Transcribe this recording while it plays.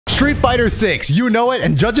Street Fighter 6, you know it,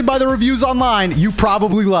 and judging by the reviews online, you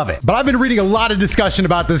probably love it. But I've been reading a lot of discussion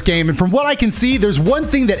about this game, and from what I can see, there's one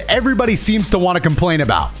thing that everybody seems to want to complain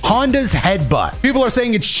about: Honda's headbutt. People are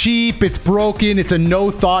saying it's cheap, it's broken, it's a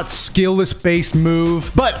no-thought, skillless-based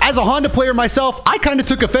move. But as a Honda player myself, I kind of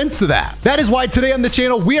took offense to that. That is why today on the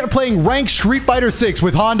channel, we are playing ranked Street Fighter 6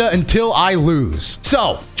 with Honda until I lose.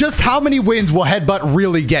 So, just how many wins will headbutt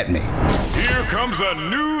really get me? Here comes a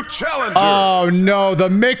new challenger. Oh no, the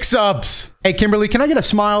mix-ups. Hey, Kimberly, can I get a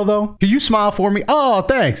smile though? Can you smile for me? Oh,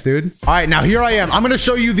 thanks, dude. All right, now here I am. I'm gonna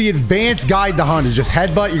show you the advanced guide to Honda. Just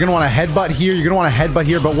headbutt. You're gonna want to headbutt here. You're gonna want to headbutt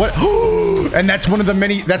here. But what? And that's one of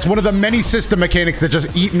the many system mechanics that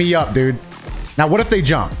just eat me up, dude. Now, what if they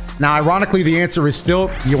jump? Now, ironically, the answer is still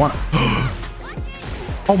you want.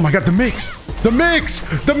 Oh my God, the mix.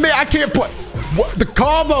 I can't play. What? The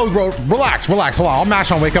combo, bro. Relax. Hold on. I'll mash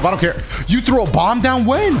on wake up. I don't care. You threw a bomb down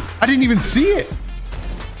when? I didn't even see it.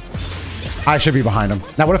 I should be behind him.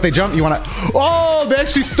 Now, what if they jump? You want to... Oh, they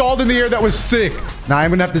actually stalled in the air. That was sick. Now,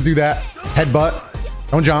 I'm going to have to do that. Headbutt.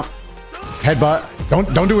 Don't jump. Headbutt.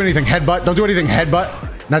 Don't do anything. Headbutt. Don't do anything.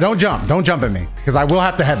 Headbutt. Now, don't jump. Don't jump at me, because I will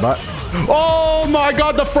have to headbutt. Oh, my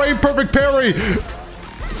God. The frame perfect parry.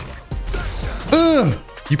 Ugh.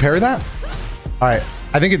 You parry that? All right.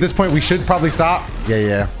 I think at this point, we should probably stop.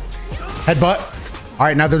 Yeah. Headbutt. All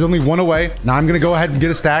right, now there's only one away. Now I'm going to go ahead and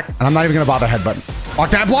get a stack, and I'm not even going to bother headbutting.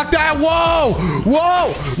 Block that. Whoa.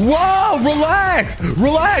 Relax.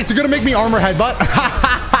 You're going to make me armor headbutt.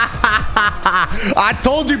 I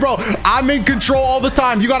told you, bro. I'm in control all the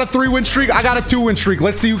time. You got a 3-win streak. I got a 2-win streak.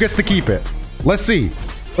 Let's see who gets to keep it. Let's see.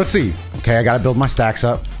 Okay, I got to build my stacks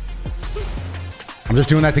up. I'm just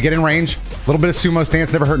doing that to get in range. A little bit of sumo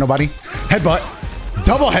stance. Never hurt nobody. Headbutt.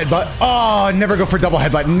 Double headbutt. Oh, never go for double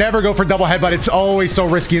headbutt. It's always so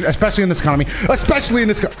risky, especially in this economy. Oh,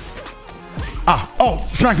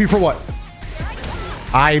 smack me for what?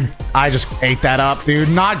 I just ate that up, dude.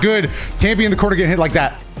 Not good. Can't be in the corner getting hit like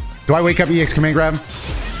that. Do I wake up EX command grab?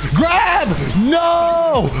 Grab!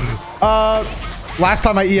 No! Last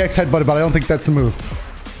time I EX headbutted, but I don't think that's the move.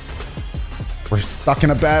 We're stuck in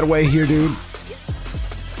a bad way here, dude.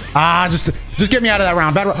 Just get me out of that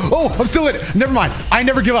round. Bad round. Oh, I'm still in it. Never mind. I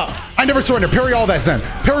never give up. I never surrender. Parry all that then.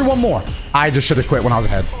 Parry one more. I just should have quit when I was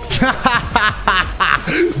ahead.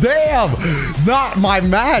 Damn. Not my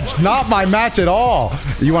match at all.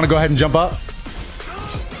 You want to go ahead and jump up?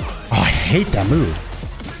 Oh, I hate that move.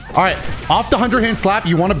 All right. Off the 100-hand slap,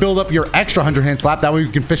 you want to build up your extra 100-hand slap. That way you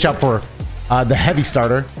can fish out for the heavy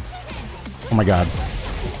starter. Oh, my God.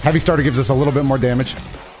 Heavy starter gives us a little bit more damage.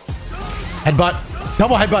 Headbutt.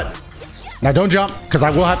 Double headbutt. Now don't jump, because I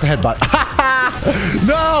will have to headbutt.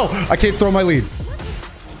 No! I can't throw my lead.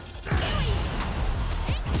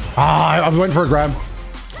 I was waiting for a grab.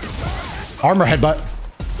 Armor headbutt.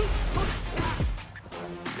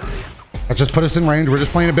 Let's just put us in range. We're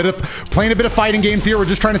just playing a bit of fighting games here. We're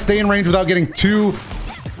just trying to stay in range without getting too...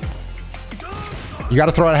 You got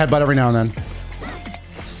to throw out a headbutt every now and then.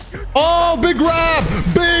 Oh, big grab!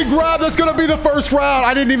 That's gonna be the first round.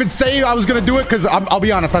 I didn't even say I was gonna do it because I'll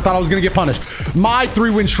be honest, I thought I was gonna get punished. My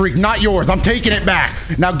 3-win streak, not yours. I'm taking it back.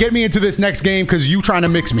 Now get me into this next game because you trying to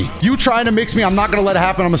mix me. I'm not gonna let it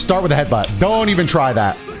happen. I'm gonna start with a headbutt. Don't even try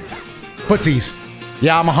that. Footsies.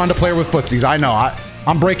 Yeah, I'm a Honda player with footsies. I know.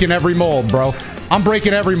 I'm breaking every mold, bro. I'm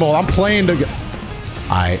playing to...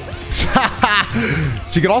 All right.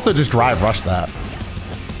 She could also just drive rush that.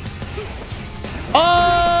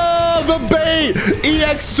 The bait!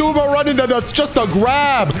 EX Sumo running to just a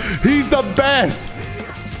grab. He's the best.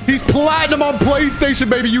 He's platinum on PlayStation,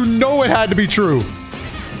 baby. You know it had to be true.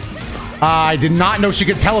 I did not know she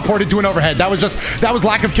could teleport into an overhead. That was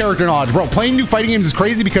lack of character knowledge, bro. Playing new fighting games is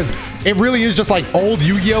crazy because it really is just like old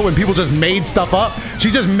Yu-Gi-Oh! When people just made stuff up. She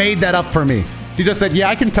just made that up for me. She just said, yeah,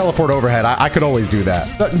 I can teleport overhead. I could always do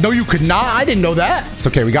that. No, you could not. I didn't know that. It's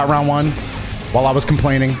okay. We got round 1 while I was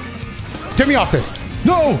complaining. Get me off this.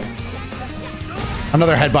 No!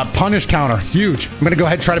 Another headbutt. Punish counter. Huge. I'm going to go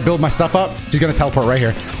ahead and try to build my stuff up. She's going to teleport right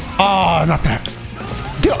here. Oh, not that.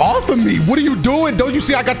 Get off of me. What are you doing? Don't you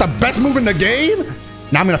see I got the best move in the game?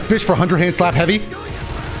 Now I'm going to fish for 100-hand slap heavy.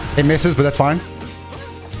 It misses, but that's fine.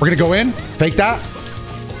 We're going to go in. Fake that.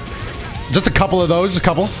 Just a couple of those. Just a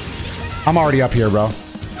couple. I'm already up here, bro.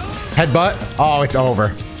 Headbutt. Oh, it's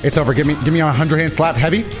over. It's over. Give me a 100-hand slap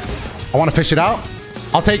heavy. I want to fish it out.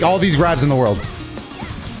 I'll take all these grabs in the world.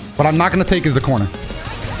 What I'm not going to take is the corner.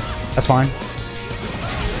 That's fine.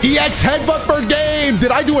 EX headbutt for game.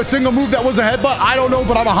 Did I do a single move that was a headbutt? I don't know,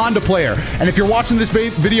 but I'm a Honda player. And if you're watching this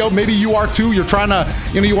video, maybe you are too. You're trying to,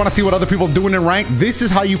 you want to see what other people are doing in rank. This is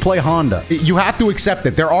how you play Honda. You have to accept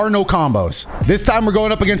it. There are no combos. This time we're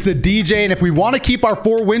going up against a DJ. And if we want to keep our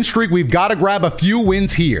 4-win streak, we've got to grab a few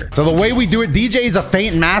wins here. So the way we do it, DJ is a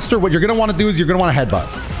feint master. What you're going to want to do is you're going to want to headbutt.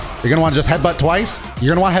 You're going to want to just headbutt twice.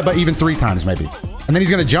 You're going to want to headbutt even 3 times maybe. And then he's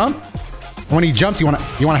going to jump. And when he jumps, you want to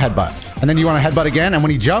headbutt. And then you want to headbutt again. And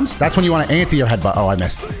when he jumps, that's when you want to anti your headbutt. Oh, I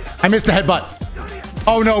missed. I missed the headbutt.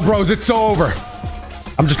 Oh no, bros. It's so over.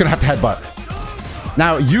 I'm just going to have to headbutt.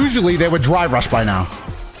 Now, usually they would drive rush by now.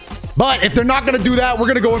 But if they're not going to do that, we're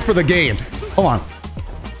going to go in for the game. Hold on.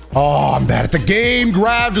 Oh, I'm bad at the game.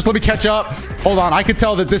 Grab. Just let me catch up. Hold on. I could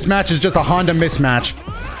tell that this match is just a Honda mismatch.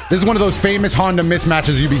 This is one of those famous Honda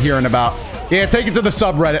mismatches you be hearing about. Yeah, take it to the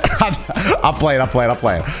subreddit. I'm playing.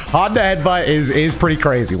 Honda headbutt is pretty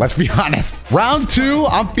crazy. Let's be honest. Round 2,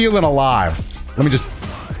 I'm feeling alive. Let me just...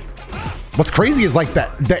 What's crazy is like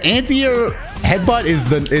that the anti-air headbutt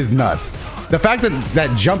is nuts. The fact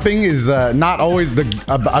that jumping is not always a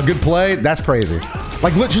good play, that's crazy.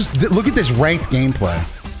 Like, look at this ranked gameplay.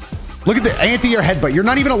 Look at the anti-air headbutt. You're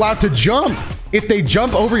not even allowed to jump. If they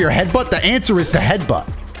jump over your headbutt, the answer is to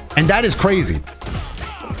headbutt. And that is crazy.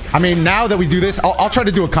 I mean, now that we do this, I'll try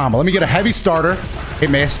to do a combo. Let me get a heavy starter. It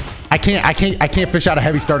missed. I can't fish out a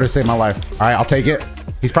heavy starter to save my life. All right, I'll take it.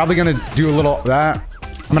 He's probably gonna do a little that.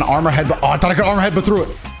 I'm gonna armor headbutt. Oh, I thought I could armor headbutt through it.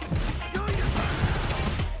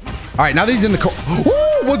 All right, now that he's in the core.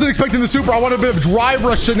 Woo! Wasn't expecting the super. I wanted a bit of drive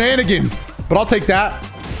rush shenanigans, but I'll take that.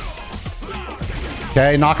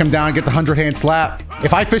 Okay, knock him down, get the 100-hand slap.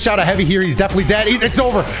 If I fish out a heavy here, he's definitely dead. It's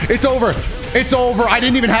over. It's over. It's over. I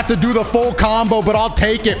didn't even have to do the full combo, but I'll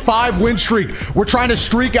take it. 5-win streak. We're trying to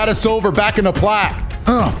streak out of silver back into plat.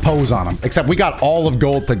 Pose on him. Except we got all of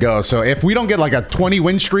gold to go. So if we don't get like a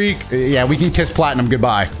 20-win streak, yeah, we can kiss platinum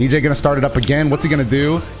goodbye. DJ gonna start it up again. What's he gonna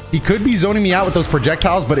do? He could be zoning me out with those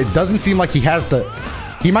projectiles, but it doesn't seem like he has the...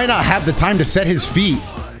 He might not have the time to set his feet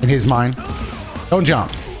in his mind. Don't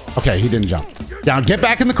jump. Okay, he didn't jump. Down, get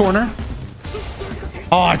back in the corner.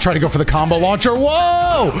 Oh, I tried to go for the combo launcher.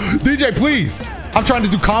 Whoa! DJ, please. I'm trying to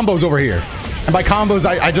do combos over here. And by combos,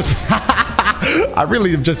 I just... I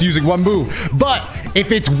really am just using one move. But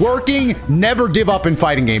if it's working, never give up in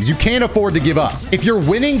fighting games. You can't afford to give up. If you're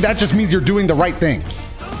winning, that just means you're doing the right thing.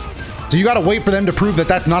 So you got to wait for them to prove that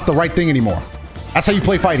that's not the right thing anymore. That's how you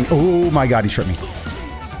play fighting. Oh my God, he tripped me.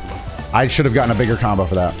 I should have gotten a bigger combo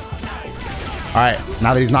for that. All right,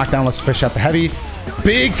 now that he's knocked down, let's fish out the heavy.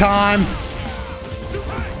 Big time.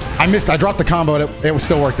 I missed. I dropped the combo. It was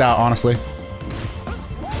still worked out, honestly.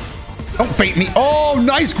 Don't feint me. Oh,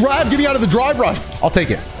 nice grab. Get me out of the drive rush. I'll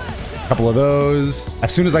take it. A couple of those.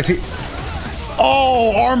 As soon as I see...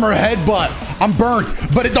 Oh, armor headbutt. I'm burnt,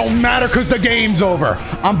 but it don't matter because the game's over.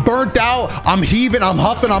 I'm burnt out. I'm heaving. I'm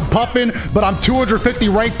huffing. I'm puffing, but I'm 250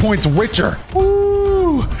 rank points richer.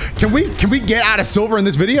 Woo. Can we get out of silver in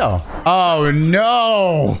this video? Oh,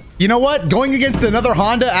 no. You know what? Going against another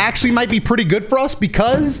Honda actually might be pretty good for us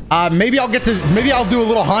because maybe I'll do a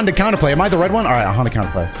little Honda counterplay. Am I the red one? All right, a Honda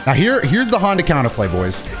counterplay. Now here's the Honda counterplay,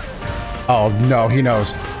 boys. Oh, no, he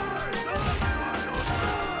knows.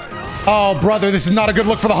 Oh, brother, this is not a good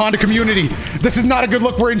look for the Honda community. This is not a good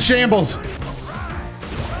look. We're in shambles.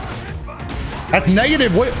 That's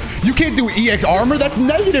negative. What? You can't do EX armor? That's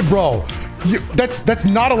negative, bro. That's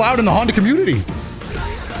not allowed in the Honda community.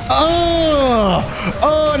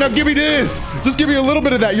 Oh, now give me this. Just give me a little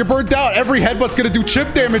bit of that. You're burnt out. Every headbutt's gonna do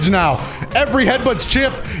chip damage now. Every headbutt's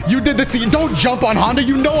chip. You did this. Don't jump on Honda.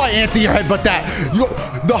 You know I anti headbutt that.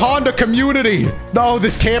 The Honda community. No,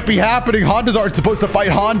 this can't be happening. Hondas aren't supposed to fight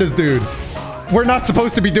Hondas, dude. We're not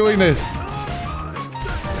supposed to be doing this.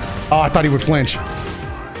 Oh, I thought he would flinch.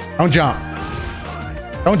 Don't jump.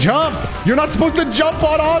 Don't jump. You're not supposed to jump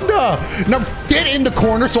on Honda. Now get in the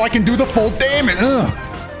corner so I can do the full damage.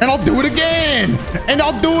 And I'll do it again. And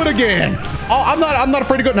I'll do it again. Oh, I'm not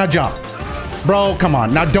afraid to go. Now jump. Bro, come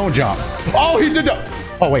on. Now don't jump. Oh, he did the...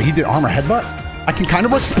 Oh, wait. He did armor headbutt? I can kind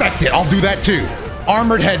of respect it. I'll do that too.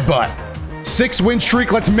 Armored headbutt. 6-win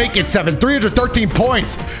streak. Let's make it 7. 313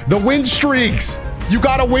 points. The win streaks. You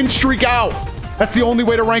got to win streak out. That's the only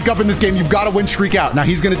way to rank up in this game. You've got to win streak out. Now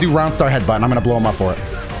he's going to do round star headbutt, and I'm going to blow him up for it.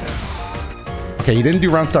 Okay, he didn't do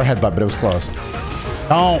round star headbutt, but it was close.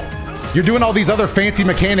 Don't. You're doing all these other fancy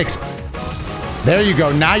mechanics. There you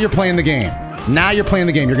go. Now you're playing the game. Now you're playing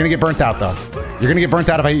the game. You're going to get burnt out, though. You're going to get burnt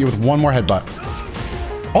out if I hit you with one more headbutt.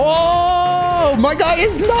 Oh, my guy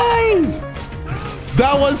is nice.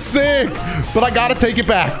 That was sick. But I got to take it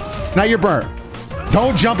back. Now you're burnt.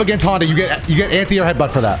 Don't jump against Honda. You get anti-air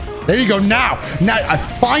headbutt for that. There you go. Now,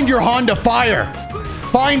 find your Honda fire.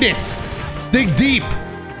 Find it. Dig deep.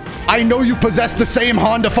 I know you possess the same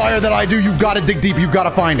Honda fire that I do. You've got to dig deep. You've got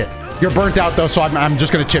to find it. You're burnt out though, so I'm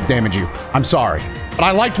just going to chip damage you. I'm sorry. But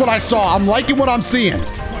I liked what I saw. I'm liking what I'm seeing.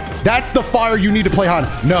 That's the fire you need to play Honda.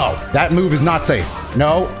 No, that move is not safe.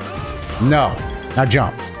 No. No. Now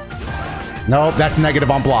jump. No, that's negative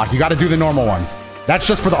on block. You got to do the normal ones. That's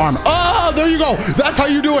just for the armor. Oh, there you go. That's how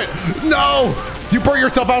you do it. No. You burnt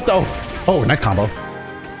yourself out though. Oh, nice combo.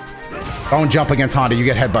 Don't jump against Honda. You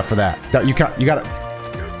get headbutt for that. You got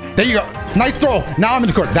it. There you go. Nice throw. Now I'm in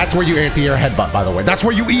the court. That's where you anti-air headbutt, by the way. That's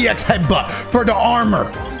where you EX headbutt for the armor.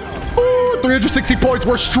 Ooh, 360 points.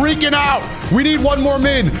 We're streaking out. We need one more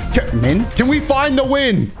min. Can we find the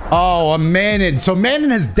win? Oh, a Manon. So Manon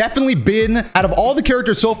has definitely been, out of all the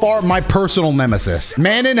characters so far, my personal nemesis.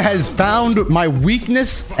 Manon has found my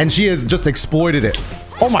weakness and she has just exploited it.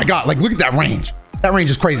 Oh my God. Like, look at that range. That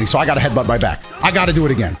range is crazy. So I got to headbutt right back. I got to do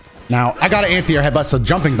it again. Now, I got to anti-air headbutt, so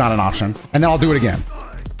jumping's not an option. And then I'll do it again.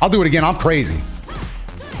 I'll do it again. I'm crazy.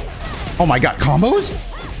 Oh my God. Combos?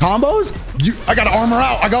 Combos? I got to armor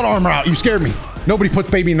out. I got to armor out. You scared me. Nobody puts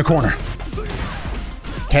baby in the corner.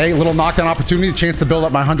 Okay, little knockdown opportunity. Chance to build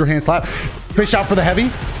up my 100-hand slap. Fish out for the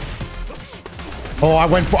heavy. Oh, I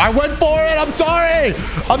went for it. I'm sorry.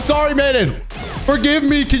 I'm sorry, Manon. Forgive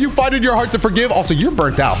me. Can you find in your heart to forgive? Also, you're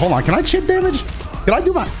burnt out. Hold on. Can I chip damage? Can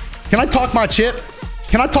I talk my chip?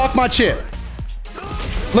 Can I talk my chip?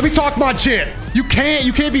 Let me talk my chip. You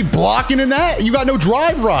can't be blocking in that. You got no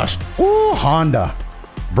drive rush. Ooh, Honda.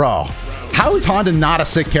 Bro, how is Honda not a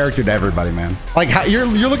sick character to everybody, man? Like, you're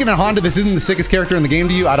looking at Honda, this isn't the sickest character in the game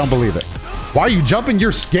to you? I don't believe it. Why are you jumping?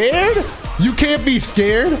 You're scared? You can't be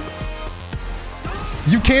scared.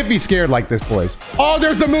 You can't be scared like this, boys. Oh,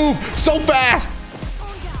 there's the move. So fast.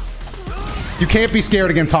 You can't be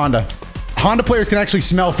scared against Honda. Honda players can actually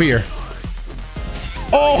smell fear.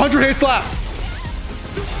 Oh, 100-hit slap.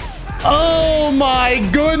 Oh my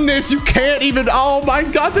goodness. You can't even. Oh my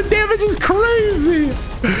God. The damage is crazy.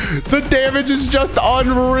 The damage is just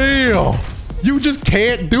unreal. You just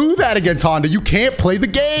can't do that against Honda. You can't play the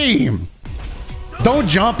game. Don't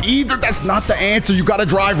jump either. That's not the answer. You got to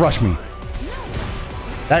drive rush me.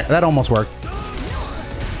 That almost worked.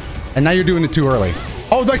 And now you're doing it too early.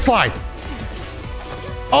 Oh, nice slide.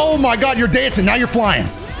 Oh my God, you're dancing. Now you're flying.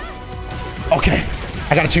 Okay.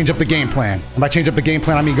 I got to change up the game plan. And by change up the game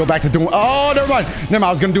plan, I mean go back to doing... Oh, never mind. Never mind.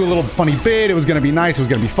 I was going to do a little funny bit. It was going to be nice. It was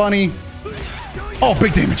going to be funny. Oh,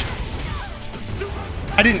 big damage.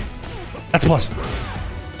 I didn't... That's plus.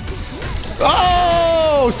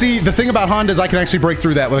 Oh! See, the thing about Honda is I can actually break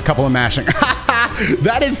through that with a couple of mashing.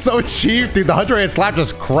 That is so cheap, dude. The 100-hit slap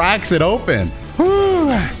just cracks it open. Whew.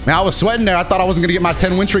 Man, I was sweating there. I thought I wasn't going to get my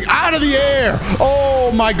 10 win streak out of the air.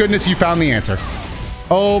 Oh, my goodness. You found the answer.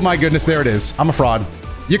 Oh, my goodness. There it is. I'm a fraud.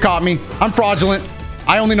 You caught me. I'm fraudulent.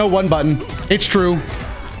 I only know one button. It's true.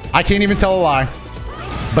 I can't even tell a lie.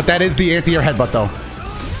 But that is the anti-air headbutt, though.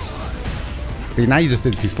 Dude, now you just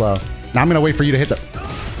did it too slow. Now I'm going to wait for you to hit the...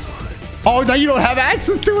 Oh, now you don't have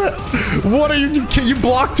access to it. What are you... You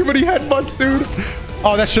blocked too many headbutts, dude.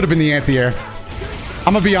 Oh, that should have been the anti-air.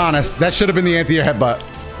 I'm going to be honest. That should have been the anti-air headbutt.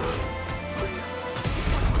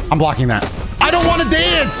 I'm blocking that. I don't want to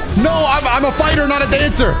dance. No, I'm a fighter, not a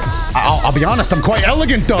dancer. I'll be honest. I'm quite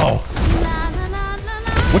elegant, though.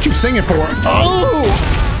 What you singing for?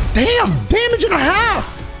 Oh, damn. Damage and a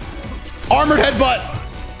half. Armored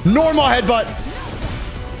headbutt. Normal headbutt.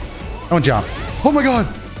 Don't jump. Oh, my God.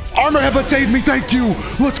 Armor headbutt saved me. Thank you.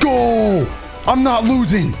 Let's go. I'm not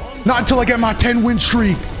losing. Not until I get my 10 win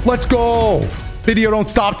streak. Let's go. Video don't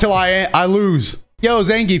stop till I lose. Yo,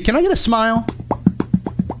 Zangief, can I get a smile?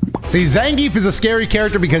 See, Zangief is a scary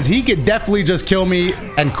character because he could definitely just kill me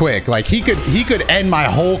and quick. Like he could end my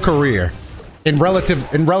whole career in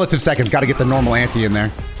relative seconds. Got to get the normal anti in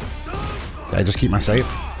there. Did I just keep my safe?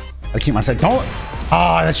 I keep my safe. Don't.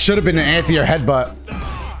 Ah, that should have been an anti or headbutt.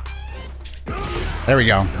 There we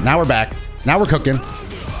go. Now we're back. Now we're cooking.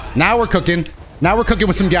 Now we're cooking. Now we're cooking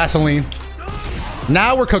with some gasoline.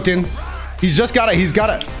 Now we're cooking. He's got to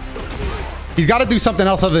do something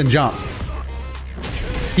else other than jump.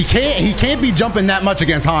 He can't be jumping that much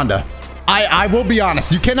against Honda. I will be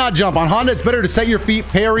honest. You cannot jump on Honda. It's better to set your feet,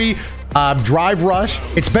 parry, drive rush.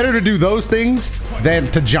 It's better to do those things than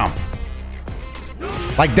to jump.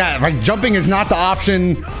 Like that. Like jumping is not the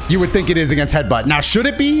option you would think it is against headbutt. Now, should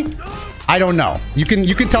it be? I don't know. You can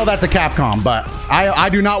tell that to Capcom, but I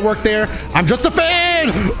do not work there. I'm just a fan.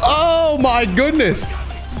 Oh my goodness.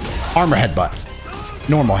 Armor headbutt.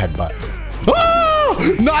 Normal headbutt.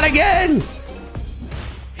 Oh, not again.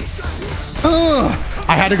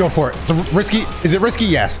 I had to go for it. It's a risky. Is it risky?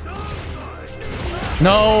 Yes.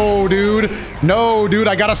 No, dude. No, dude.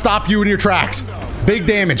 I gotta stop you in your tracks. Big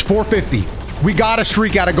damage. 450. We gotta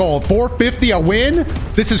streak out of gold. 450 a win?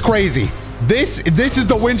 This is crazy. This is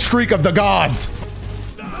the win streak of the gods.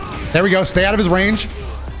 There we go. Stay out of his range.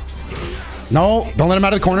 No, don't let him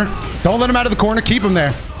out of the corner. Don't let him out of the corner. Keep him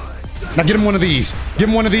there. Now get him one of these. Give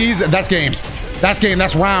him one of these. That's game. That's game.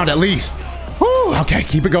 That's round at least. Whew. Okay,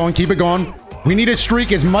 keep it going. Keep it going. We need to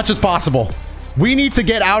streak as much as possible. We need to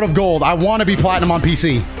get out of gold. I want to be platinum on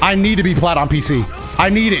PC. I need to be plat on PC. I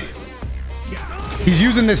need it. He's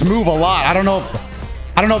using this move a lot. I don't know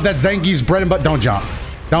if that's Zangief's bread and butter. Don't jump.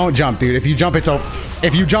 Don't jump, dude. If you jump, it's over.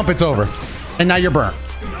 If you jump, it's over. And now you're burnt.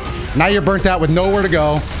 Now you're burnt out with nowhere to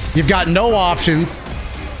go. You've got no options.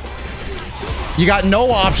 You got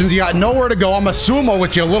no options. You got nowhere to go. I'm a sumo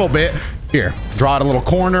with you a little bit. Here, draw it a little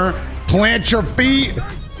corner. Plant your feet.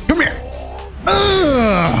 Come here.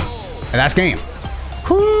 And that's game.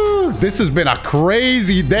 Whew, this has been a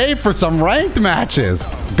crazy day for some ranked matches.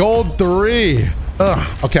 Gold 3.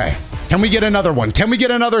 Okay. Can we get another one? Can we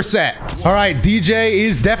get another set? All right, DJ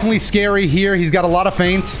is definitely scary here. He's got a lot of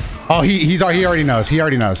feints. Oh, he already knows. He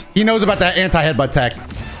already knows. He knows about that anti-headbutt tech.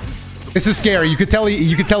 This is scary. You could tell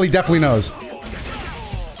he definitely knows.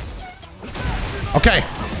 Okay,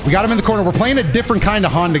 we got him in the corner. We're playing a different kind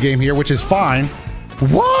of Honda game here, which is fine.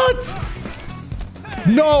 What?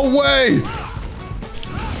 No way.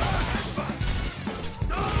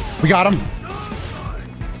 We got him.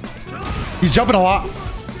 He's jumping a lot.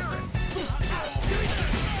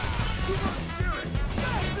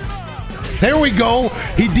 There we go.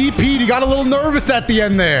 He DP'd. He got a little nervous at the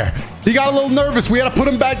end there. He got a little nervous. We had to put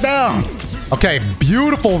him back down. Okay,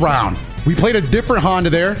 beautiful round. We played a different Honda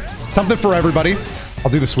there. Something for everybody. I'll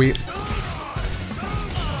do the sweep.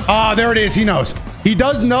 Ah, there it is. He knows. He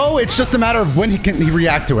does know. It's just a matter of when he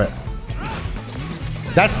react to it.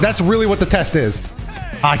 That's really what the test is.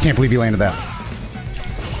 I can't believe he landed that.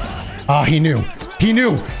 Ah, he knew. He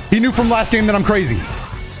knew. He knew from last game that I'm crazy.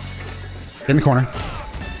 In the corner.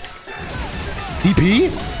 DP?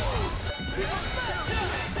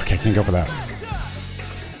 Okay, can't go for that.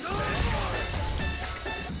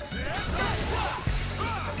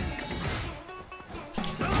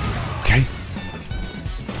 Okay.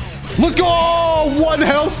 Let's go! Oh, one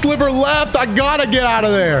health sliver left. I gotta get out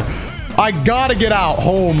of there. I gotta get out.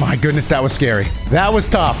 Oh my goodness, that was scary. That was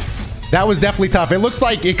tough. That was definitely tough. It looks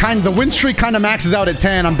like the win streak kind of maxes out at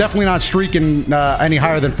 10. I'm definitely not streaking any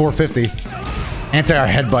higher than 450. Anti-air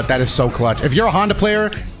headbutt, that is so clutch. If you're a Honda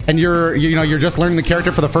player and you're just learning the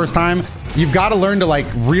character for the first time, you've got to learn to like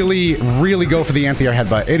really go for the anti-air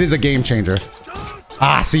headbutt. It is a game changer.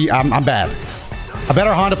 Ah, see, I'm bad. A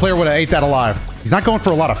better Honda player would have ate that alive. He's not going for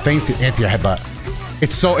a lot of feints anti-air headbutt.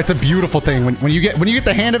 It's a beautiful thing when you get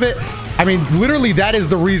the hand of it. I mean, literally, that is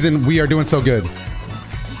the reason we are doing so good.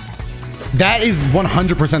 That is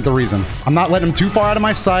 100% the reason. I'm not letting him too far out of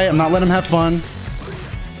my sight. I'm not letting him have fun.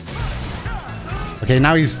 Okay,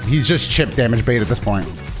 now he's just chip damage bait at this point.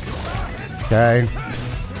 Okay.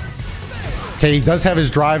 Okay, he does have his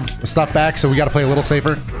drive stuff back, so we got to play a little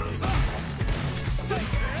safer.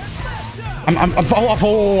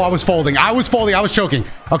 Oh, I was folding. I was choking.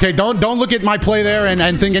 Okay, don't look at my play there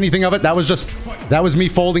and think anything of it. That was me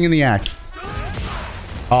folding in the act.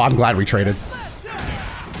 Oh, I'm glad we traded.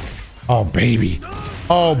 Oh, baby.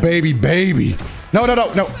 Oh, baby. No.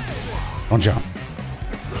 Don't jump.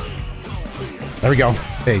 There we go.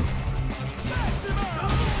 Big.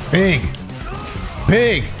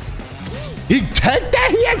 He teched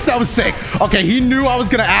that? That was sick. Okay, he knew I was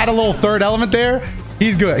going to add a little third element there.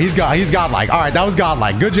 He's good. He's godlike. All right, that was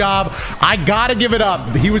godlike. Good job. I got to give it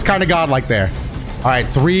up. He was kind of godlike there. All right,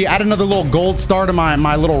 3. Add another little gold star to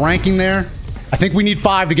my little ranking there. I think we need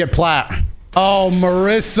 5 to get plat. Oh,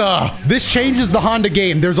 Marissa. This changes the Honda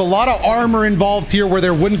game. There's a lot of armor involved here where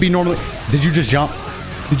there wouldn't be normally. Did you just jump?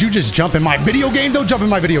 Did you just jump in my video game? Don't jump in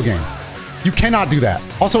my video game. You cannot do that.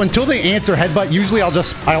 Also, until they answer headbutt, usually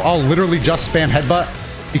I'll literally just spam headbutt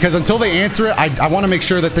because until they answer it, I want to make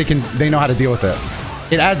sure that they know how to deal with it.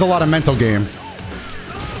 It adds a lot of mental game.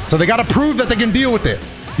 So they got to prove that they can deal with it.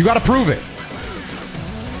 You got to prove it.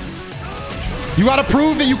 You got to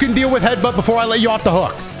prove that you can deal with headbutt before I let you off the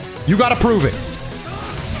hook. You got to prove it.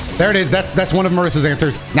 There it is. That's one of Marissa's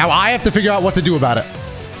answers. Now I have to figure out what to do about it.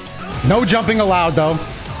 No jumping allowed, though.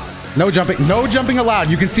 No jumping allowed.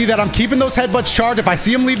 You can see that I'm keeping those headbutts charged. If I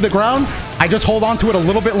see him leave the ground, I just hold on to it a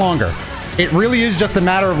little bit longer. It really is just a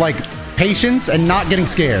matter of like patience and not getting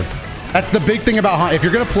scared. That's the big thing about Honda. If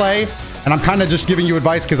you're gonna play, and I'm kind of just giving you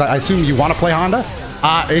advice because I assume you want to play Honda,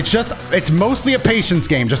 it's mostly a patience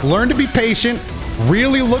game. Just learn to be patient,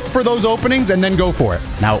 Really look for those openings and then go for it.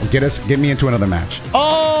 Now, get me into another match.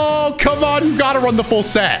 Oh, come on. You got to run the full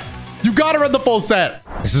set. You got to run the full set.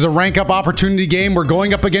 This is a rank up opportunity game. We're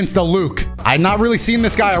going up against a Luke. I've not really seen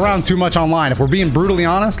this guy around too much online. If we're being brutally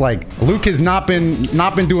honest, like Luke has not been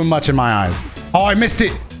doing much in my eyes. Oh, I missed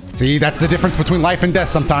it. See, that's the difference between life and death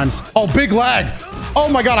sometimes. Oh, big lag. Oh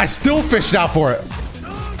my God, I still fished out for it.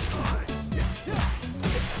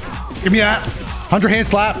 Give me that. 100 hand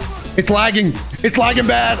slap. It's lagging. It's lagging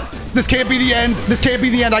bad. This can't be the end. This can't be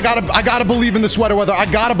the end. I gotta believe in the sweater weather. I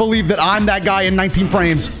gotta believe that I'm that guy in 19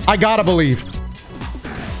 frames. I gotta believe.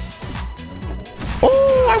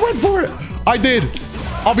 Oh, I went for it. I did.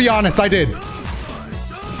 I'll be honest, I did.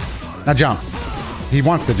 Now jump. He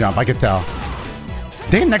wants to jump, I could tell.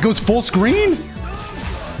 Damn, that goes full screen?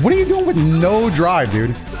 What are you doing with no drive,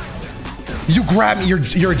 dude? You grabbed me.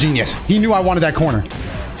 You're a genius. He knew I wanted that corner.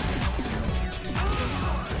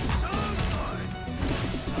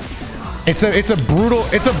 It's a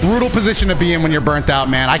brutal position to be in when you're burnt out,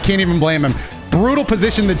 man. I can't even blame him. Brutal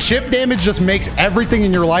position. The chip damage just makes everything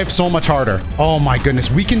in your life so much harder. Oh my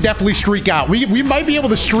goodness. We can definitely streak out. We might be able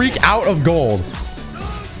to streak out of gold.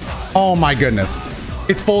 Oh my goodness.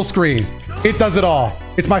 It's full screen. It does it all.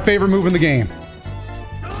 It's my favorite move in the game.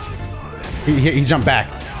 He jumped back.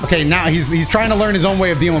 Okay, now he's trying to learn his own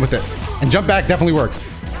way of dealing with it. And jump back definitely works.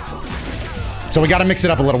 So we got to mix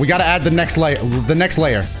it up a little. We got to add the next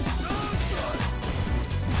layer.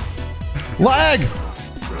 Lag!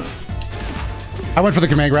 I went for the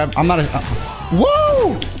command grab. I'm not a...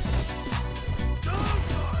 woo!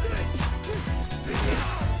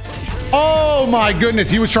 Oh my goodness,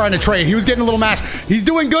 he was trying to trade. He was getting a little match. He's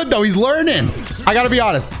doing good though. He's learning. I gotta be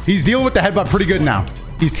honest. He's dealing with the headbutt pretty good now.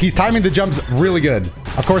 He's timing the jumps really good.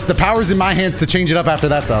 Of course, the power's in my hands to change it up after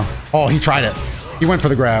that though. Oh, he tried it. He went for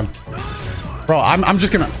the grab. Bro, I'm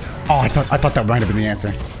just gonna... oh, I thought that might have been the answer.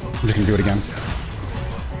 I'm just gonna do it again.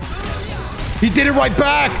 He did it right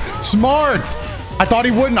back. Smart. I thought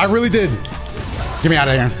he wouldn't. I really did. Get me out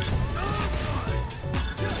of here.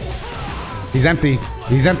 He's empty.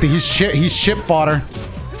 He's empty. He's chip fodder.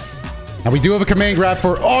 Now we do have a command grab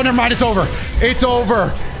for... oh, never mind. It's over. It's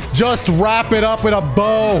over. Just wrap it up with a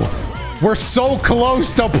bow. We're so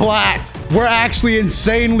close to plat. We're actually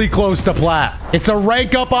insanely close to plat. It's a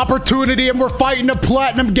rank up opportunity and we're fighting a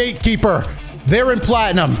platinum gatekeeper. They're in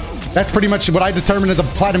platinum. That's pretty much what I determine as a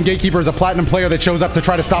platinum gatekeeper, is a platinum player that shows up to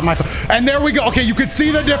try to stop my... and there we go. Okay, you can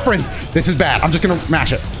see the difference. This is bad. I'm just gonna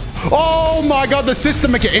mash it. Oh my God, the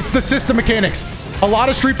system mechanics. It's the system mechanics. A lot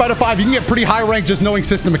of Street Fighter 5, you can get pretty high rank just knowing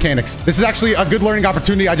system mechanics. This is actually a good learning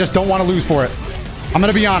opportunity. I just don't want to lose for it. I'm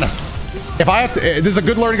gonna be honest. If I have to... this is a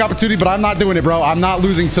good learning opportunity, but I'm not doing it, bro. I'm not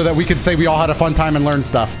losing so that we can say we all had a fun time and learn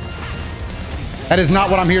stuff. That is not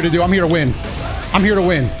what I'm here to do. I'm here to win. I'm here to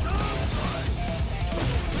win.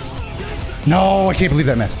 No, I can't believe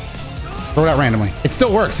that missed. Throw it out randomly. It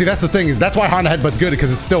still works. See, that's the thing, is that's why Honda Headbutt's good,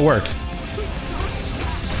 because it still works.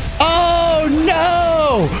 Oh,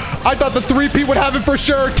 no! I thought the 3P would have it for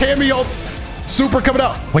sure. Cameo. Super coming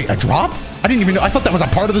out. Wait, a drop? I didn't even know. I thought that was a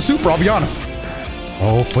part of the super, I'll be honest.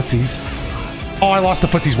 Oh, footsies. Oh, I lost the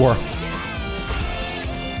footsies war.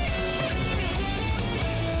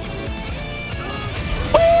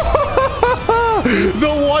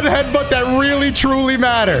 The one headbutt that really, truly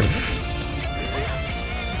mattered.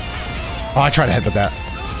 Oh, I tried to headbutt that.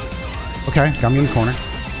 Okay, got me in the corner.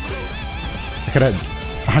 I could have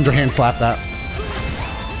 100 hand slapped that.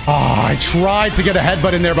 Oh, I tried to get a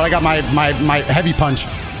headbutt in there, but I got my heavy punch.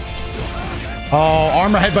 Oh,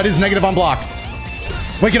 armor headbutt is negative on block.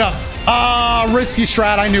 Wake it up. Ah, risky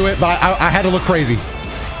strat. I knew it, but I had to look crazy.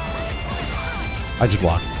 I just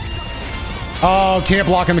blocked. Oh, can't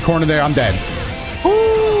block in the corner there. I'm dead.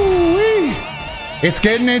 Ooh-wee. It's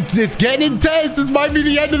getting intense. This might be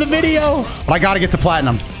the end of the video. But I gotta get to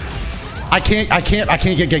platinum. I can't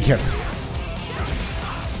get kicked.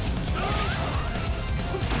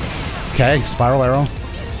 Okay, spiral arrow.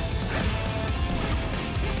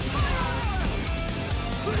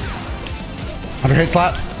 Underhand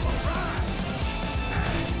slap.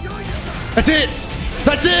 That's it.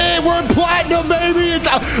 That's it. We're in platinum, baby. It's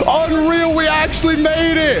unreal. We actually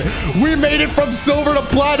made it. We made it from silver to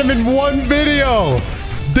platinum in one video.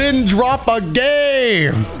 Didn't drop a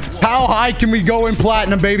game. How high can we go in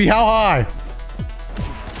platinum, baby? How high?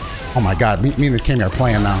 Oh my God. Me and this Cammy are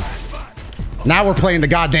playing now. Now we're playing the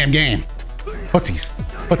goddamn game. Footsies.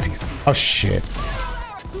 Footsies. Oh, shit.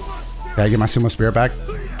 Gotta get my sumo spirit back.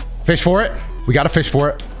 Fish for it. We gotta fish for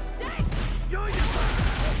it.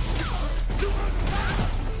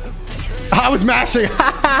 I was mashing.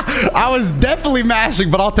 I was definitely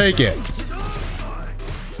mashing, but I'll take it.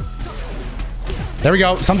 There we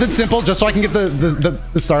go. Something simple, just so I can get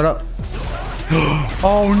the startup.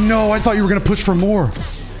 Oh no, I thought you were gonna push for more.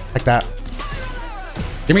 Like that.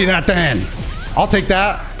 Give me that then. I'll take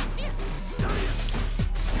that.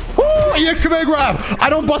 Woo, EX command grab. I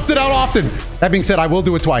don't bust it out often. That being said, I will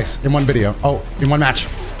do it twice in one video. Oh, in one match.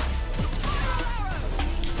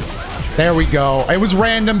 There we go. It was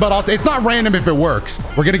random, but it's not random if it works.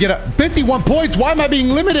 We're gonna get 51 points. Why am I being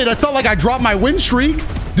limited? It's not like I dropped my win streak.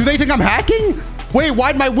 Do they think I'm hacking? Wait,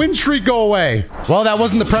 why'd my win streak go away? Well, that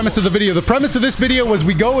wasn't the premise of the video. The premise of this video was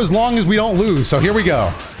we go as long as we don't lose. So here we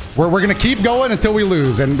go. We're gonna keep going until we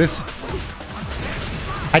lose. And this,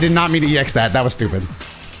 I did not mean to EX that. That was stupid.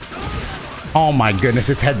 Oh my goodness,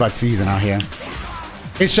 it's headbutt season out here.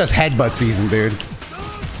 It's just headbutt season, dude.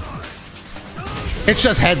 It's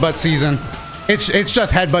just headbutt season. It's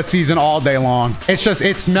just headbutt season all day long. It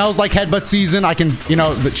smells like headbutt season. I can, you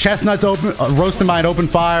know, the chestnuts open, roasting by an open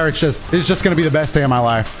fire. It's just gonna be the best day of my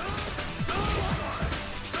life.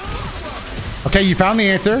 Okay, you found the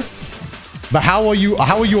answer, but how will you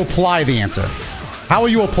apply the answer? How will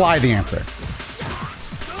you apply the answer?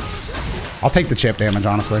 I'll take the chip damage,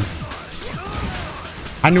 honestly.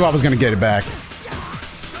 I knew I was gonna get it back.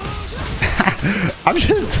 I'm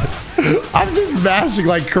just mashing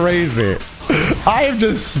like crazy. I am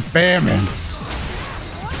just spamming.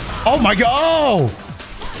 Oh my god!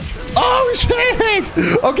 Oh shit!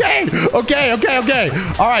 Okay.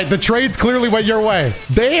 All right, the trades clearly went your way.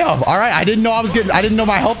 Damn. All right, I didn't know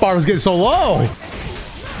my health bar was getting so low.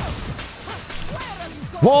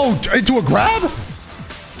 Whoa! Into a grab?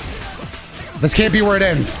 This can't be where it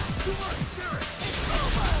ends.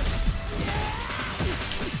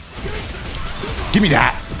 Give me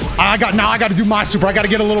that. Now I got to do my super. I got to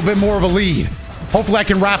get a little bit more of a lead. Hopefully I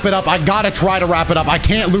can wrap it up. I got to try to wrap it up. I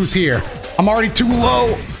can't lose here. I'm already too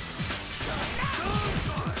low.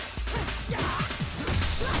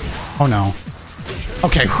 Oh no.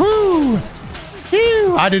 Okay. Whoo.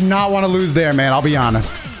 Whew. I did not want to lose there, man. I'll be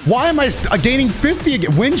honest. Why am I gaining 50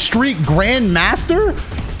 again? Win streak Grandmaster?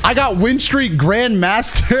 I got win streak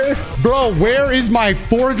Grandmaster? Bro, where is my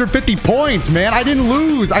 450 points, man? I didn't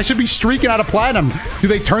lose. I should be streaking out of platinum. Do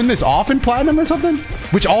they turn this off in platinum or something?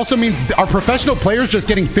 Which also means, are professional players just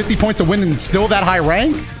getting 50 points a win and still that high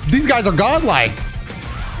rank? These guys are godlike.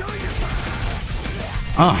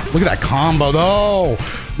 Look at that combo, though.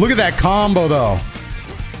 Look at that combo, though.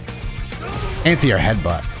 Anti-air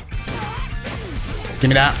headbutt. Give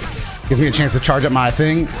me that. Gives me a chance to charge up my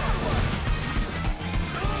thing.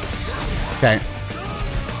 Okay.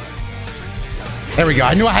 There we go.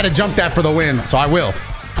 I knew I had to jump that for the win, so I will.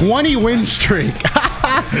 20 win streak.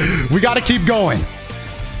 We got to keep going.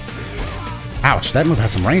 Ouch, that move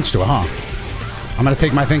has some range to it, huh? I'm going to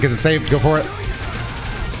take my thing because it's safe. Go for it.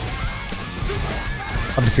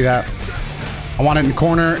 Love to see that. I want it in the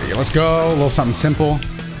corner. Let's go. A little something simple.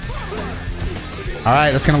 All right,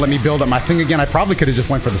 that's going to let me build up my thing again. I probably could have just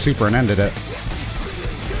went for the super and ended it.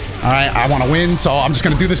 All right, I want to win, so I'm just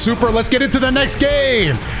going to do the super. Let's get into the next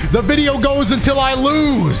game. The video goes until I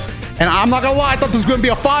lose. And I'm not going to lie, I thought this was going to be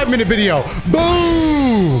a 5-minute video.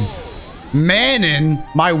 Boom! Manon,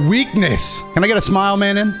 my weakness. Can I get a smile,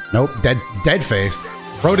 Manon? Nope, dead face.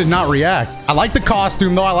 Bro did not react. I like the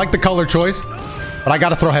costume, though. I like the color choice. But I got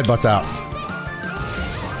to throw headbutts out.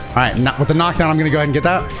 All right, with the knockdown, I'm going to go ahead and get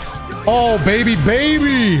that. Oh, baby.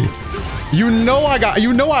 You know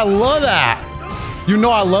I love that. You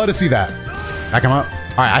know I love to see that. Back him up.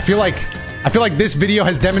 All right, I feel like this video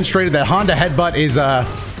has demonstrated that Honda headbutt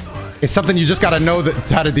is something you just got to know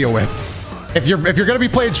how to deal with. If you're gonna be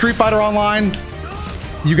playing Street Fighter Online,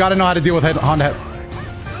 you got to know how to deal with Honda.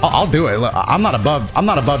 I'll do it. Look, I'm not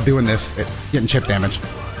above doing this. Getting chip damage.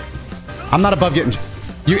 I'm not above getting.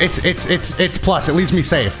 It's plus. It leaves me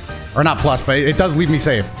safe, or not plus, but it does leave me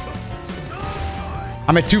safe.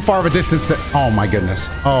 I'm at too far of a distance to... Oh, my goodness.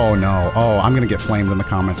 Oh, no. Oh, I'm going to get flamed in the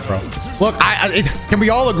comments, bro. Look, can we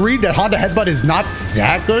all agree that Honda headbutt is not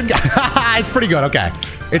that good? It's pretty good. Okay.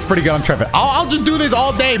 It's pretty good. I'm tripping. I'll just do this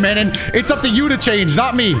all day, man. And it's up to you to change,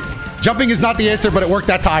 not me. Jumping is not the answer, but it worked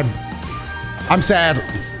that time. I'm sad.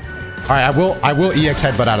 All right, I will EX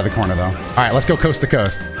headbutt out of the corner, though. All right, let's go coast to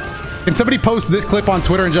coast. Can somebody post this clip on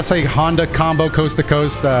Twitter and just say Honda combo coast to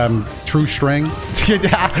coast true string?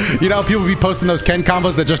 You know, people be posting those Ken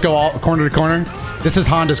combos that just go all corner to corner. This is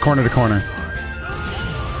Honda's corner to corner.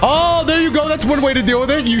 Oh, there you go. That's one way to deal with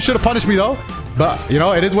it. You should have punished me though. But you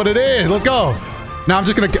know, it is what it is. Let's go. Now I'm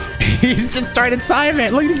just gonna. He's just trying to time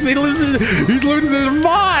it. Look, he's losing his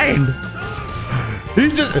mind.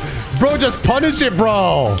 He's just, bro, just punish it,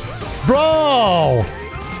 bro. Bro,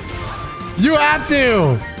 you have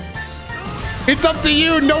to. It's up to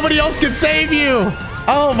you. Nobody else can save you.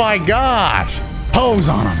 Oh my gosh. Pose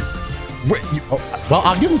on him. Wait, well,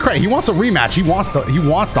 I'll give him credit. He wants a rematch. He wants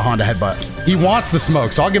the Honda headbutt. He wants the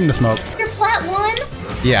smoke, so I'll give him the smoke. You're flat 1?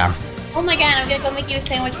 Yeah. Oh my god, I'm gonna go make you a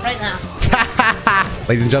sandwich right now.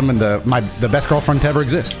 Ladies and gentlemen, the best girlfriend to ever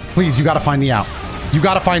exist. Please, you gotta find the out. You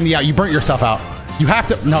gotta find the out. You burnt yourself out. You have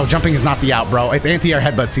to. No, jumping is not the out, bro. It's anti-air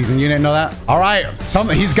headbutt season. You didn't know that? All right.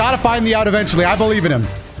 He's gotta find the out eventually. I believe in him.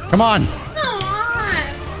 Come on. Come on.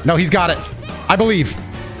 No, he's got it. I believe.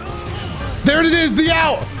 There it is, the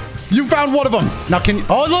out. You found one of them. Now can you,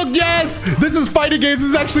 oh look, yes! This is fighting games. This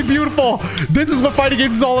is actually beautiful. This is what fighting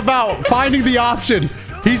games is all about. Finding the option.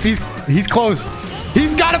 He's close.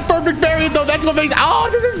 He's got a perfect variant though. That's what makes, oh,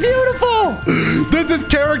 this is beautiful. This is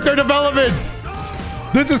character development.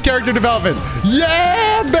 This is character development.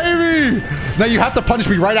 Yeah, baby. Now you have to punish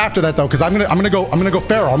me right after that though, because I'm gonna go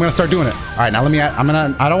feral. I'm gonna start doing it. All right, now let me. No. I'm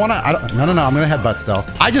gonna headbutt still.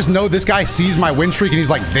 I just know this guy sees my win streak and he's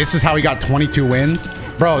like, this is how he got 22 wins,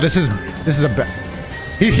 bro. This is a.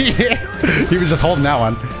 He was just holding that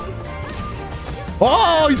one.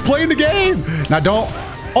 Oh, he's playing the game. Now don't.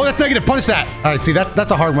 Oh, that's negative. Punish that. All right, see,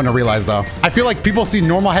 that's a hard one to realize, though. I feel like people see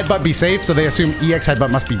normal headbutt be safe, so they assume EX headbutt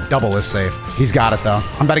must be double as safe. He's got it, though.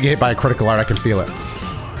 I'm about to get hit by a critical art. I can feel it.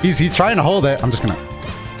 He's trying to hold it. I'm just gonna.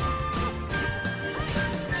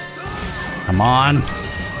 Come on.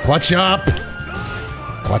 Clutch up.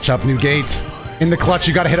 Clutch up, new gate. In the clutch,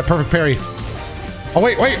 you gotta hit a perfect parry. Oh,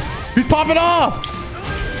 wait. He's popping off.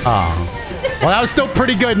 Oh. Well, that was still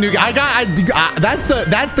pretty good, new guy. That's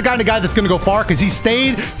the kind of guy that's gonna go far because he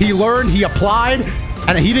stayed, he learned, he applied,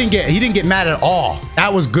 and he didn't get mad at all.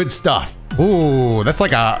 That was good stuff. Ooh, that's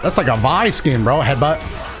like a Vi skin, bro.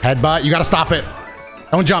 Headbutt. You gotta stop it.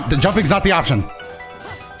 Don't jump. The jumping's not the option.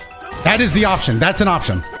 That is the option. That's an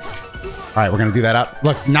option. All right, we're gonna do that up.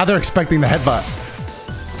 Look, now they're expecting the headbutt.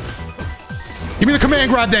 Give me the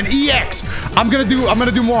command grab then. EX. I'm gonna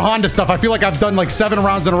do more Honda stuff. I feel like I've done like 7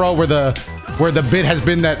 rounds in a row where the bid has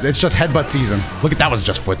been that it's just headbutt season. Look at that, was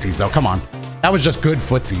just footsies though. Come on. That was just good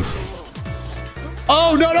footsies.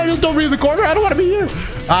 Oh no, don't be in the corner. I don't want to be here.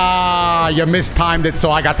 Ah, you mistimed it,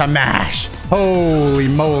 so I got to mash. Holy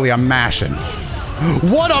moly, I'm mashing.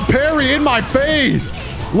 What a parry in my face.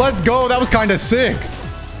 Let's go. That was kind of sick.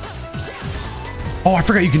 Oh, I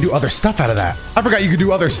forgot you can do other stuff out of that.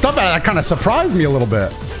 That kind of surprised me a little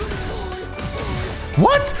bit.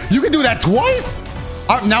 What? You can do that twice?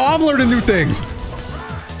 Now I'm learning new things.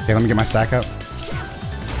 Okay, let me get my stack up.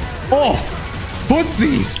 Oh,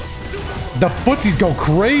 footsies. The footsies go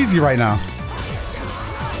crazy right now.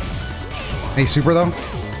 Any super though?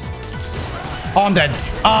 Oh, I'm dead.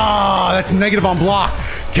 Ah, that's negative on block.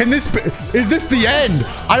 Is this the end?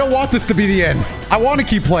 I don't want this to be the end. I want to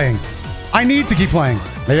keep playing. I need to keep playing.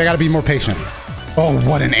 Maybe I gotta be more patient. Oh,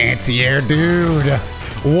 what an anti-air, dude.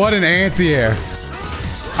 What an anti-air.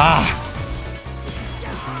 Ah.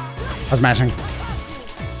 I was mashing.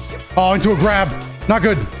 Oh, into a grab. Not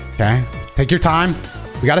good. Okay, take your time.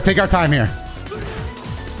 We gotta take our time here.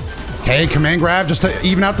 Okay, command grab just to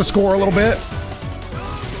even out the score a little bit.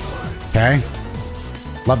 Okay.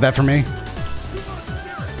 Love that for me.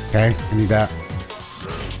 Okay, I need that.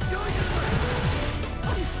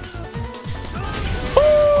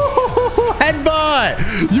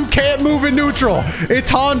 Headbutt! You can't move in neutral. It's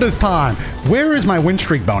Honda's time. Where is my win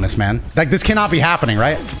streak bonus, man? Like, this cannot be happening,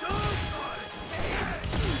 right?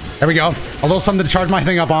 There we go. A little something to charge my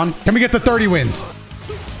thing up on. Can we get to 30 wins?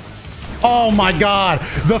 Oh my God.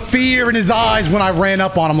 The fear in his eyes when I ran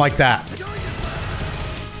up on him like that.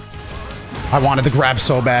 I wanted the grab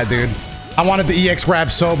so bad, dude. I wanted the EX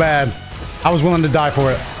grab so bad. I was willing to die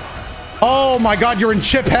for it. Oh my God, you're in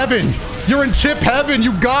chip heaven. You're in chip heaven.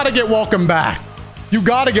 You gotta get welcome back. You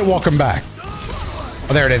gotta get welcome back.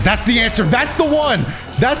 Oh, there it is. That's the answer. That's the one.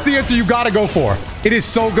 That's the answer you gotta go for. It is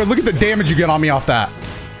so good. Look at the damage you get on me off that.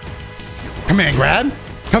 Command grab.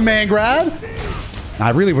 Command grab.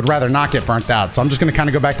 I really would rather not get burnt out, so I'm just gonna kind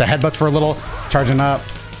of go back to headbutts for a little. Charging up.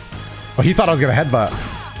 Oh, he thought I was gonna headbutt.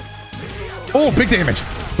 Oh, big damage.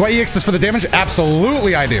 Do I EX this for the damage?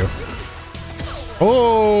 Absolutely I do.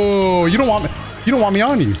 Oh, you don't want me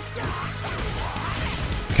on you.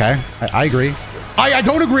 Okay, I agree. I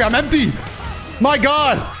don't agree. I'm empty. My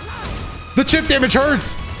God, the chip damage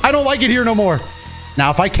hurts. I don't like it here no more.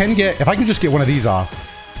 Now, if I can just get one of these off,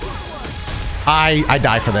 I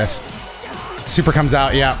die for this. Super comes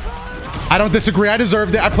out. Yeah, I don't disagree. I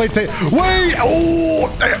deserved it. I played safe. Wait.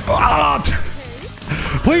 Oh, ah.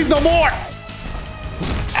 Please, no more.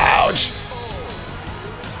 Ouch.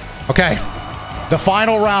 Okay, the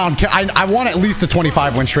final round. I want at least a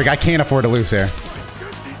 25 win streak. I can't afford to lose here.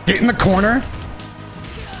 Get in the corner.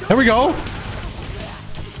 There we go.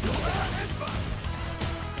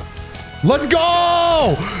 Let's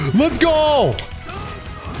go. Let's go.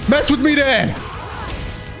 Mess with me then.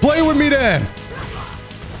 Play with me then.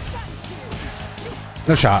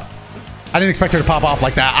 No shot. I didn't expect her to pop off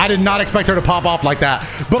like that. I did not expect her to pop off like that.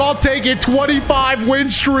 But I'll take it. 25 win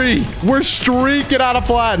streak. We're streaking out of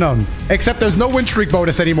platinum. Except there's no win streak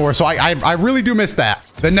bonus anymore. So I really do miss that.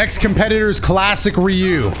 The next competitor is classic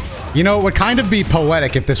Ryu. You know, it would kind of be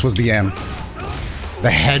poetic if this was the end. The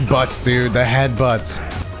headbutts, dude. The headbutts.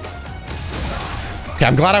 Okay,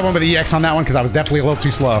 I'm glad I went with the EX on that one because I was definitely a little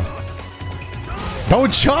too slow.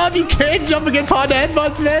 Don't jump. You can't jump against Honda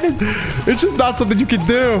headbutts, man. It's just not something you can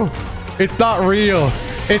do. It's not real.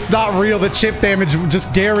 It's not real. The chip damage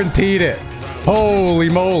just guaranteed it. Holy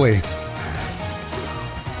moly.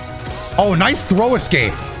 Oh, nice throw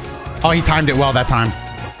escape. Oh, he timed it well that time.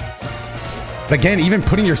 But again, even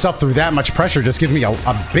putting yourself through that much pressure just gives me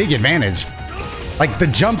a big advantage. Like the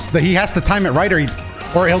jumps that he has to time it right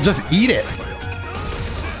or he'll just eat it.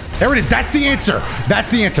 There it is. That's the answer. That's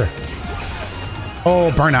the answer.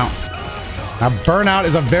 Oh, burnout. Now, burnout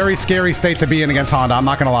is a very scary state to be in against Honda. I'm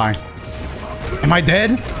not going to lie. Am I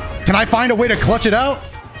dead? Can I find a way to clutch it out?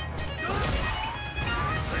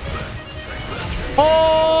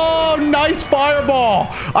 Oh, nice fireball.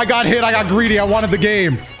 I got hit. I got greedy. I wanted the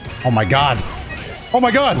game. Oh, my God. Oh,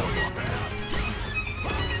 my God.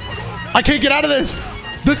 I can't get out of this.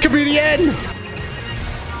 This could be the end.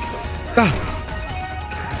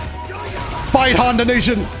 Fight, Honda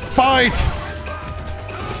Nation. Fight.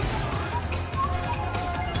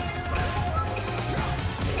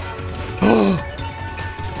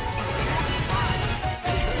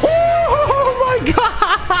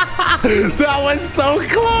 That was so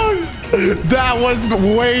close. That was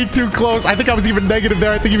way too close. I think I was even negative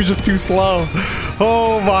there. I think he was just too slow.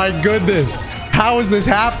 Oh my goodness. How is this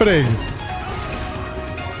happening?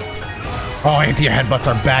 Oh, anti-air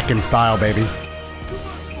headbutts are back in style, baby.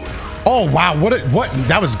 Oh wow, what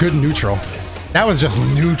that was good neutral. That was just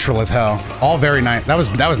neutral as hell. All very nice. That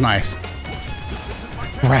was nice.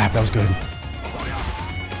 Grab, that was good.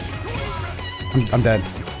 I'm dead.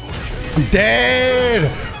 I'm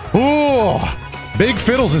dead. Ooh, Big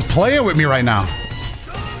fiddz is playing with me right now.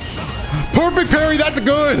 Perfect parry, that's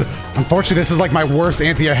good. Unfortunately, this is like my worst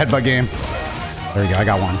anti-air headbutt game. There we go, I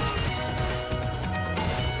got one.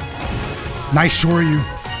 Nice Shoryu.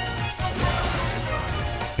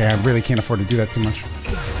 Yeah, I really can't afford to do that too much.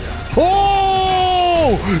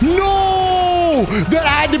 Oh, no! That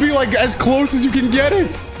had to be like as close as you can get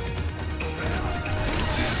it.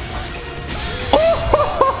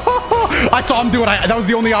 I saw him do it. That was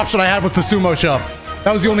the only option I had was to sumo shove.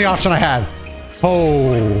 That was the only option I had.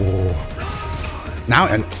 Oh. Now,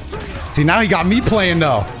 and see, now he got me playing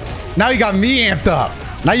though. Now he got me amped up.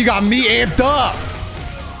 Now you got me amped up.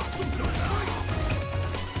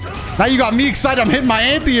 Now you got me excited. I'm hitting my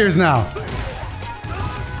anti-airs now.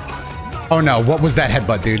 Oh no, what was that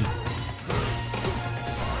headbutt, dude?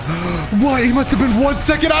 What? He must have been 1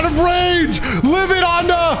 second out of range. Live it,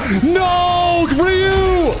 Honda. No,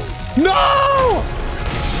 Ryu. No!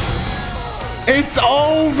 It's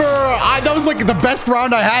over. That was like the best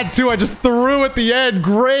round I had too. I just threw at the end.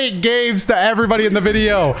 Great games to everybody in the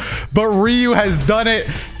video. But Ryu has done it.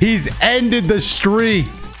 He's ended the streak.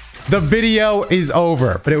 The video is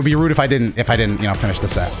over. But it would be rude if I didn't, you know, finish the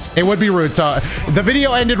set. It would be rude. So the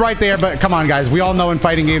video ended right there. But come on, guys. We all know in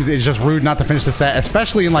fighting games it's just rude not to finish the set,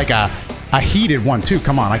 especially in like a heated one too.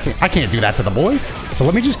 Come on, I can't do that to the boy. So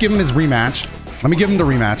let me just give him his rematch. Let me give him the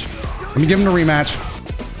rematch. Let me give him the rematch.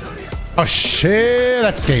 Oh, shit.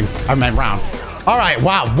 That's game. I meant round. All right.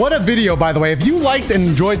 Wow. What a video, by the way. If you liked and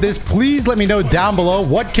enjoyed this, please let me know down below.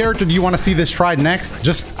 What character do you want to see this tried next?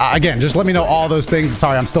 Just, again, just let me know all those things.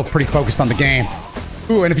 Sorry, I'm still pretty focused on the game.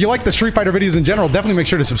 Ooh, and if you like the Street Fighter videos in general, definitely make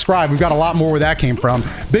sure to subscribe. We've got a lot more where that came from.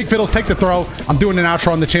 Big fiddz, take the throw. I'm doing an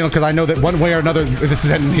outro on the channel because I know that one way or another, this is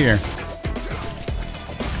heading here.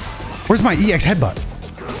 Where's my EX headbutt?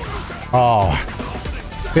 Oh.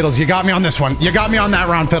 fiddz, you got me on this one. You got me on that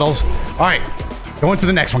round, fiddz. All right, go into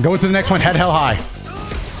the next one. Go into the next one. Head hell high.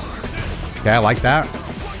 Yeah, I like that.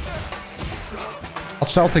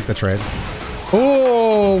 I'll take the trade.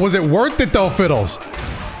 Oh, was it worth it though, fiddz?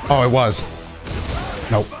 Oh, it was.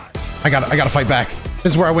 Nope. I gotta fight back.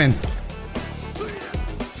 This is where I win.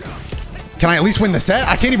 Can I at least win the set?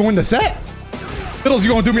 I can't even win the set. fiddz, you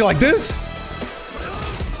gonna do me like this?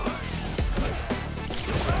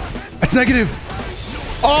 That's negative.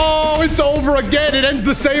 Oh, it's over again. It ends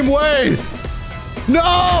the same way.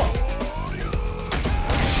 No.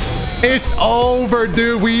 It's over,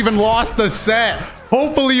 dude. We even lost the set.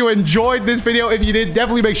 Hopefully you enjoyed this video. If you did,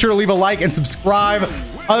 definitely make sure to leave a like and subscribe.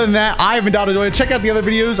 Other than that, I've been Dotodoya. Check out the other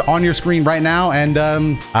videos on your screen right now. And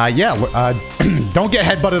yeah, don't get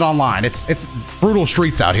headbutted online. It's brutal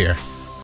streets out here.